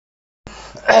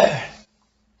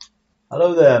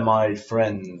Hello there, my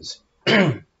friends.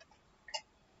 As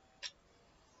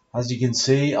you can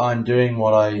see, I'm doing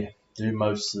what I do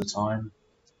most of the time.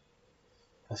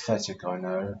 Pathetic, I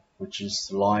know, which is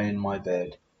to lie in my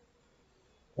bed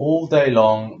all day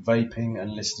long, vaping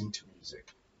and listening to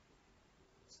music.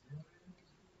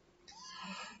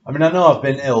 I mean, I know I've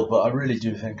been ill, but I really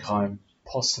do think I'm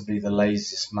possibly the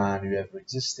laziest man who ever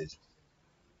existed.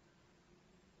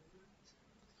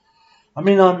 I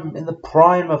mean, I'm in the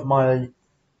prime of my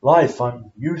life.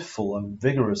 I'm youthful, I'm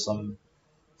vigorous, I'm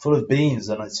full of beans,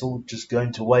 and it's all just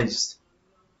going to waste.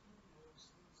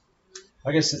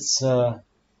 I guess it's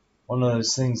one of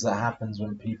those things that happens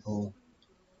when people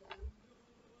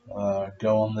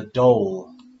go on the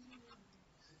dole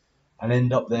and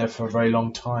end up there for a very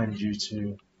long time due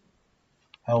to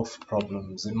health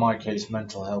problems. In my case,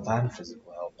 mental health and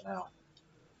physical health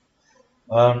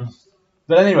now.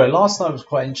 But anyway, last night was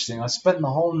quite interesting. I spent the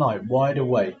whole night wide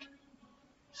awake,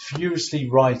 furiously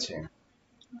writing.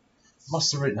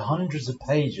 Must have written hundreds of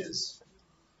pages.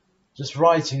 Just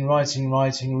writing,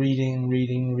 reading,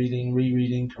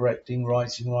 rereading, correcting,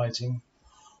 writing.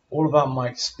 All about my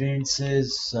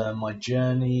experiences, my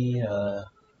journey, my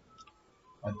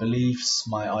beliefs,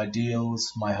 my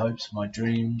ideals, my hopes, my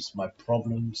dreams, my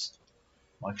problems,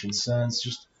 my concerns.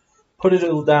 Just put it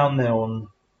all down there on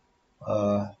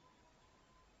uh,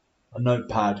 a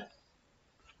notepad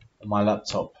on my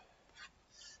laptop.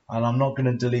 And I'm not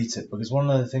going to delete it because one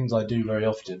of the things I do very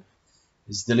often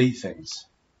is delete things.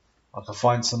 Like I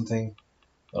find something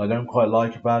that I don't quite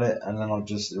like about it and then I'll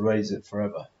just erase it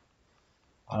forever.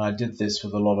 And I did this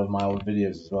with a lot of my old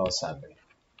videos as well, sadly.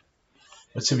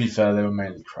 But to be fair, they were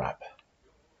mainly crap.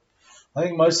 I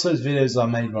think most of those videos I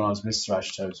made when I was Mr.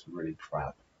 Ashtoes were really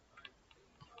crap.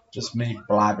 Just me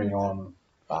blabbing on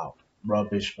about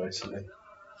rubbish, basically.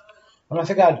 And I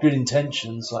think I had good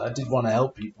intentions. Like I did want to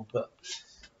help people, but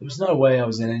there was no way I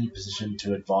was in any position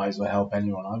to advise or help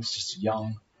anyone. I was just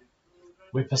young,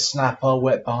 whippersnapper,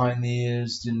 wet behind the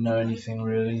ears, didn't know anything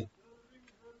really.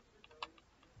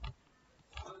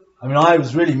 I mean, I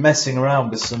was really messing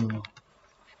around with some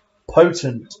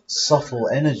potent, subtle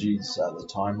energies at the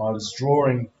time. I was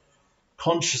drawing,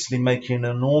 consciously making an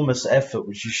enormous effort,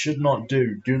 which you should not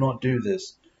do. Do not do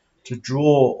this. To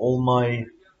draw all my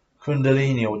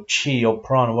kundalini or chi or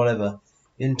prana, whatever,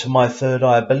 into my third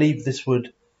eye. I believe this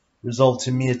would result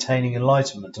in me attaining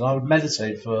enlightenment. And I would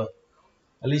meditate for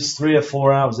at least 3 or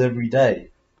 4 hours every day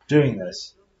doing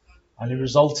this. And it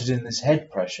resulted in this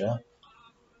head pressure,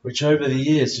 which over the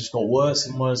years just got worse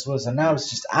and worse and worse. And now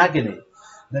it's just agony.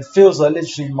 And it feels like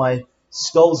literally my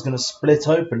skull's going to split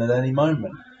open at any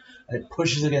moment. And it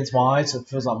pushes against my eyes, so it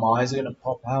feels like my eyes are going to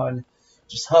pop out. And it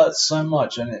just hurts so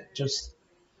much. And it just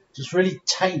really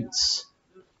taints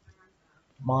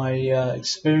my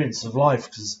experience of life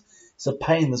because it's a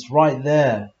pain that's right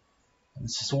there. And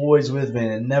it's just always with me.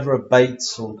 And it never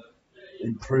abates or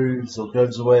improves or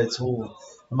goes away at all.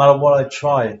 No matter what I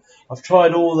try. I've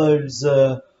tried all those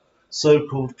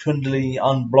so-called Kundalini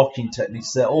unblocking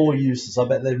techniques. They're all useless. I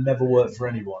bet they've never worked for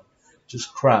anyone.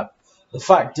 Just crap. The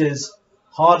fact is,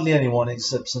 hardly anyone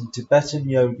except some Tibetan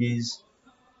yogis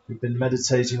who've been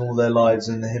meditating all their lives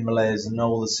in the Himalayas and know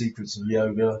all the secrets of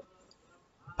yoga.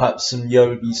 Perhaps some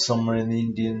yogis somewhere in the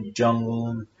Indian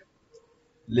jungle,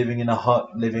 living in a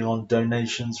hut, living on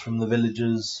donations from the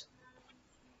villagers.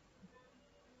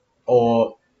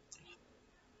 Or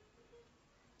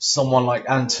someone like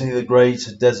Anthony the Great,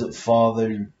 a desert father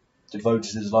who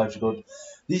devoted his life to God.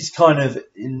 These kind of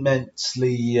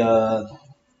immensely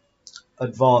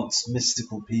advanced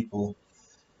mystical people,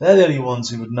 they're the only ones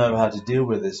who would know how to deal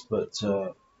with this. But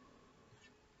the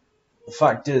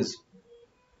fact is,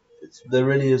 there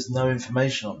really is no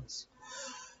information on this.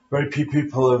 Very few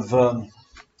people have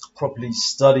properly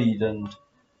studied and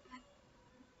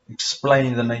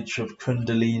explained the nature of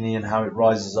Kundalini and how it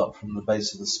rises up from the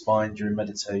base of the spine during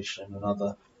meditation and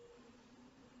other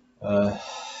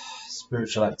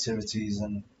spiritual activities,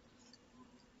 and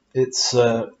its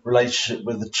relationship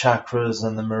with the chakras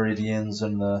and the meridians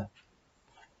and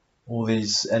all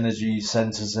these energy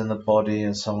centers in the body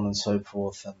and so on and so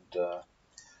forth, and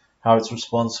how it's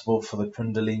responsible for the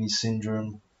Kundalini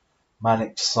syndrome,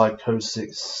 manic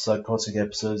psychotic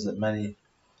episodes that many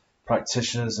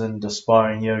practitioners and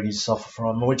aspiring yogis suffer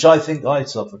from, which I think I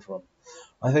suffered from.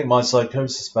 I think my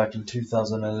psychosis back in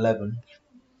 2011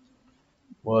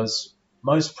 was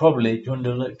most probably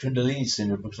Kundalini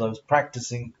syndrome because I was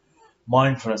practicing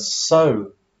mindfulness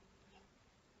so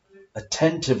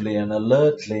attentively and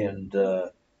alertly and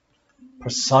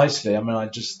precisely. I mean, I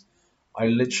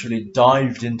literally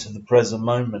dived into the present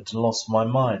moment and lost my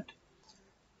mind.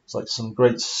 it's like some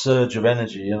great surge of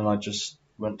energy, and I just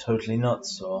went totally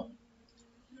nuts. Or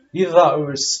either that, or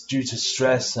it was due to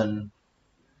stress and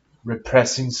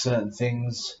repressing certain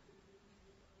things,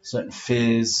 certain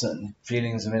fears, certain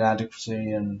feelings of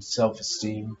inadequacy and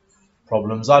self-esteem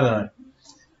problems. I don't know.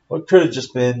 Or it could have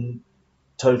just been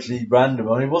totally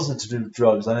random. I mean, it wasn't to do with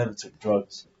drugs. I never took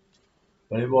drugs.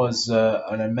 But it was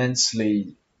an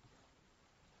immensely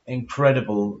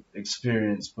incredible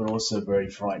experience, but also very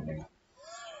frightening.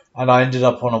 And I ended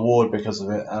up on a ward because of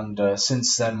it. And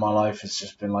since then, my life has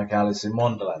just been like Alice in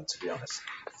Wonderland, to be honest.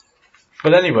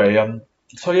 But anyway,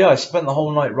 so yeah, I spent the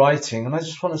whole night writing, and I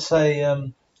just want to say,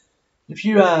 if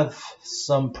you have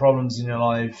some problems in your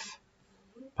life,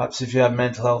 perhaps if you have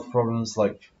mental health problems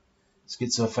like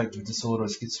schizoaffective disorder or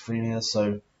schizophrenia,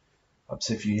 so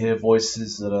perhaps if you hear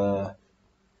voices that are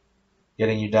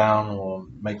getting you down or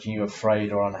making you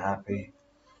afraid or unhappy,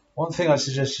 one thing I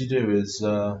suggest you do is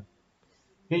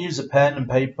you can use a pen and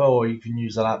paper, or you can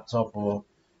use a laptop or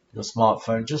your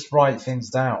smartphone. Just write things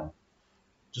down.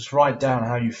 Just write down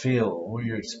how you feel, all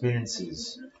your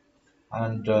experiences,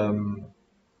 and the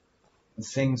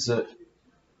things that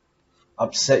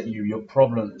upset you, your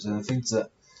problems, and the things that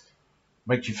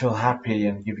make you feel happy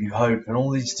and give you hope, and all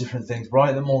these different things.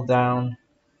 Write them all down,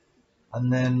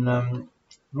 and then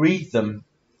read them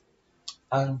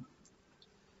and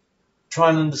try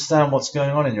and understand what's going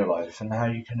on in your life and how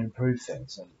you can improve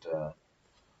things.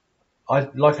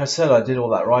 And like I said, I did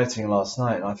all that writing last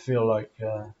night, and I feel like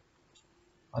I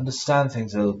understand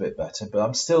things a little bit better, but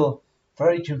I'm still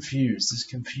very confused. This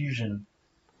confusion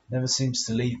never seems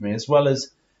to leave me, as well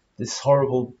as this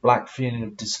horrible black feeling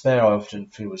of despair I often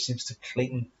feel, which seems to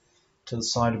cling to the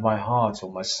side of my heart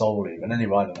or my soul even.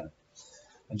 Anyway, I don't know.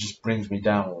 It just brings me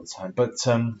down all the time. But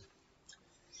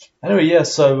anyway, yeah,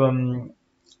 so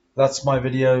that's my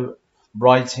video.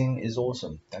 Writing is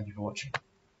awesome. Thank you for watching.